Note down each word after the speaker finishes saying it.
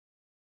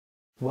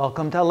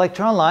Welcome to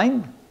Lecture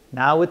Online.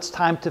 Now it's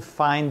time to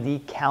find the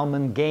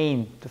Kalman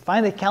gain. To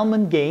find the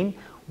Kalman gain,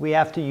 we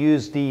have to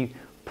use the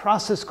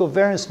process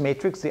covariance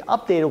matrix, the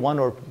updated one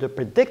or the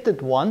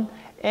predicted one,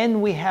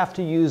 and we have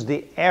to use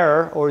the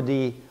error or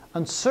the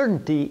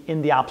uncertainty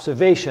in the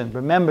observation.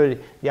 Remember,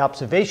 the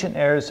observation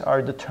errors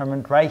are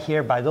determined right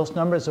here by those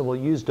numbers, and we'll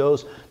use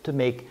those to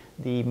make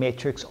the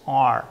matrix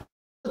R.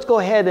 Let's go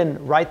ahead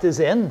and write this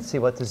in, see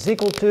what this is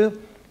equal to.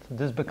 So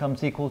this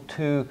becomes equal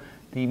to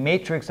the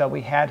matrix that we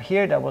had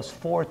here, that was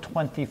 4,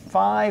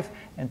 25,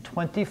 and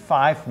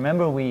 25.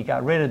 Remember, we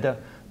got rid of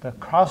the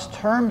cross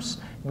terms.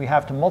 We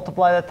have to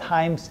multiply that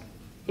times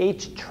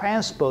H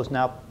transpose.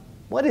 Now,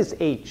 what is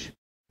H?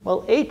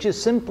 Well, H is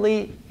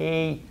simply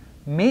a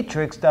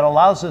matrix that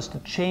allows us to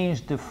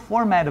change the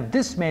format of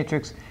this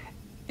matrix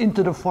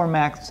into the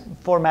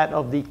format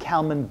of the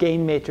Kalman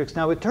gain matrix.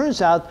 Now, it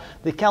turns out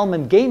the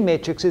Kalman gain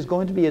matrix is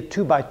going to be a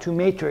 2 by 2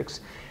 matrix.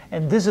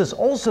 And this is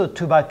also a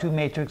 2 by 2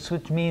 matrix,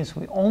 which means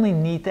we only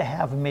need to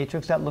have a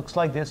matrix that looks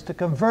like this to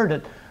convert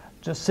it,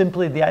 just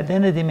simply the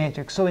identity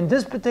matrix. So in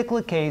this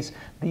particular case,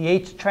 the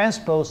H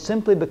transpose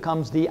simply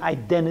becomes the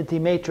identity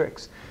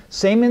matrix.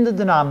 Same in the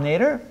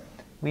denominator.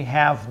 We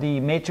have the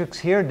matrix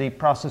here, the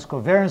process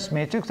covariance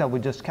matrix that we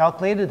just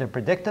calculated, the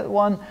predicted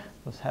one.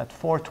 This had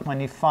 4,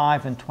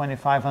 25, and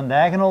 25 on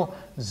diagonal,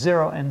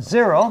 0, and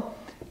 0.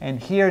 And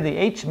here the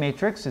H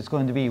matrix is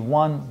going to be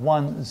 1,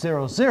 1,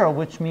 0, 0,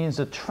 which means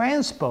the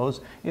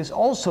transpose is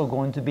also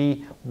going to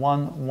be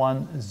 1,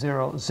 1,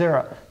 0,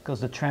 0,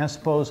 because the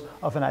transpose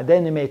of an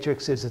identity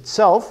matrix is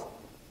itself.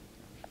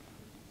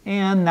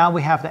 And now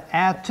we have to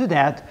add to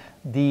that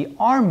the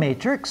R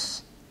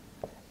matrix,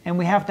 and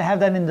we have to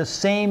have that in the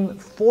same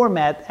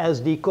format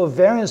as the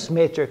covariance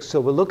matrix. So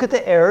we'll look at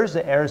the errors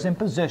in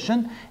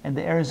position and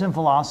the errors in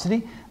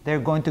velocity. They're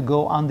going to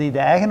go on the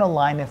diagonal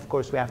line. Of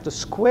course, we have to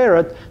square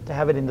it to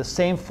have it in the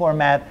same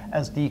format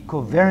as the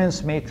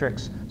covariance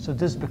matrix. So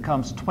this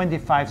becomes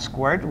 25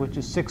 squared, which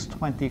is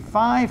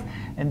 625,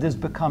 and this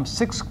becomes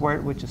 6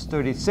 squared, which is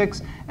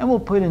 36, and we'll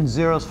put in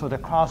zeros for the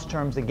cross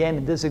terms. Again,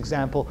 in this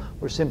example,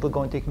 we're simply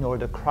going to ignore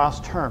the cross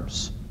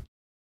terms.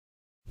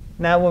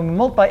 Now, when we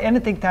multiply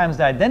anything times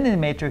the identity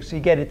matrix,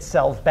 you get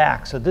itself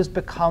back. So this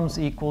becomes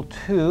equal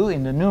to,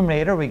 in the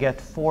numerator, we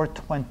get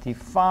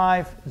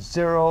 425,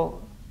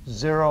 0,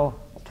 0,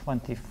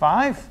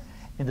 25.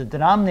 In the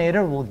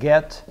denominator, we'll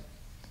get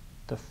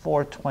the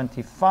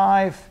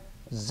 425,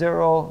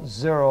 0,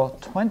 0,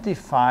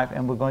 25.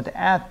 And we're going to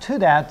add to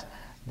that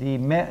the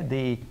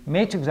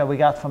matrix that we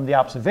got from the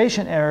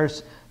observation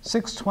errors,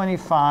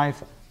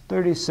 625,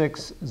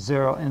 36,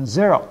 0, and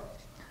 0.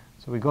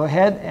 So we go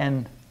ahead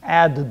and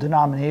add the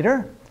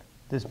denominator.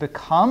 This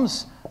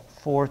becomes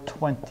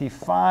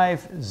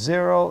 425,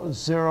 0,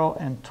 0,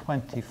 and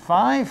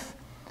 25.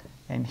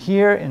 And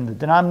here in the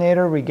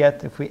denominator we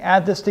get, if we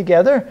add this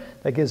together,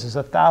 that gives us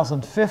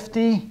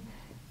 1050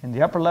 in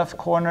the upper left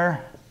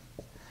corner.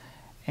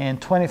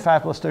 And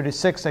 25 plus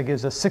 36, that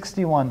gives us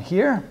 61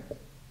 here.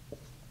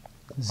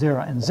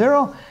 0 and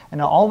 0. And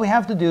now all we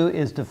have to do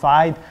is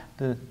divide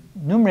the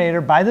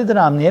numerator by the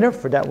denominator.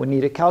 For that we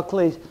need a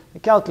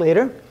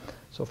calculator.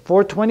 So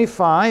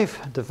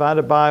 425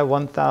 divided by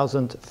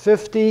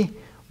 1050,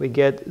 we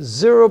get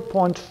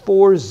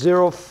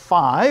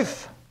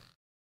 0.405.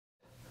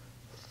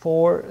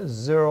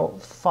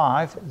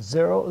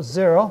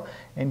 40500,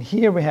 and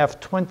here we have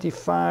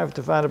 25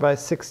 divided by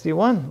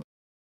 61.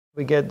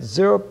 We get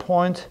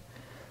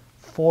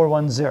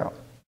 0.410.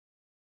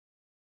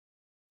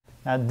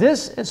 Now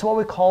this is what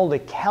we call the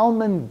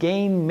Kalman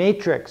gain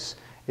matrix.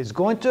 It's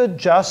going to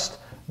adjust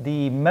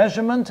the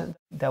measurement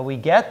that we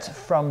get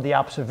from the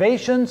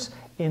observations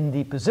in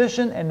the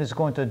position, and it's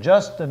going to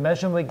adjust the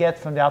measurement we get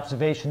from the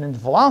observation in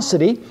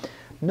velocity.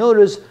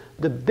 Notice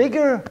the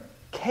bigger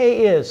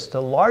K is,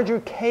 the larger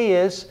K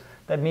is,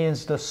 that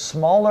means the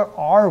smaller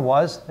R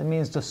was, that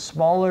means the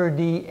smaller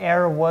the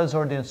error was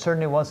or the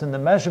uncertainty was in the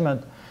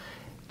measurement.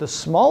 The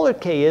smaller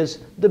K is,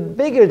 the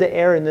bigger the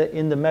error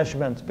in the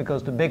measurement,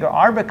 because the bigger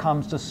R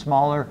becomes, the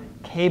smaller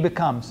K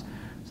becomes.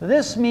 So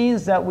this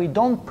means that we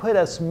don't put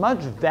as much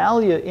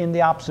value in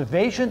the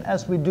observation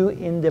as we do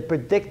in the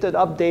predicted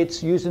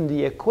updates using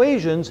the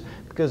equations,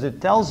 because it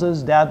tells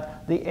us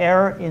that the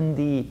error in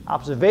the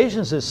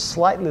observations is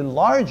slightly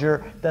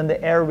larger than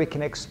the error we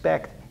can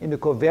expect in the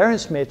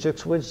covariance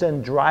matrix, which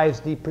then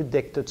drives the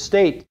predicted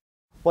state.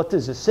 What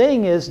this is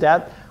saying is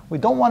that we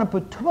don't want to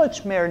put too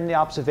much merit in the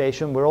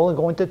observation. We're only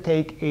going to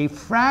take a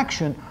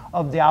fraction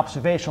of the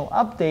observational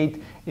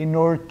update in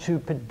order to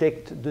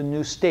predict the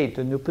new state,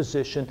 the new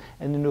position,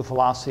 and the new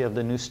velocity of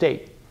the new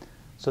state.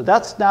 So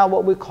that's now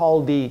what we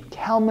call the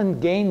Kalman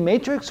gain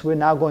matrix. We're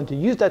now going to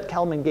use that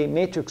Kalman gain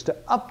matrix to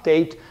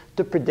update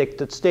the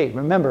predicted state.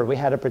 Remember, we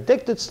had a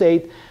predicted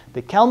state,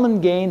 the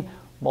Kalman gain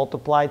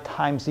multiplied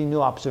times the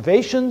new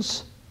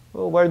observations.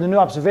 Well, where are the new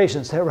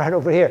observations? They're right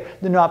over here.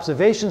 The new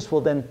observations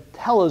will then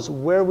tell us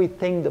where we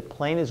think the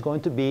plane is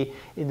going to be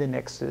in the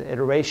next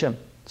iteration.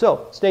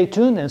 So stay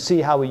tuned and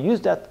see how we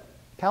use that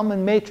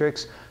Kalman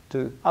matrix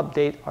to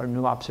update our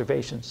new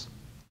observations.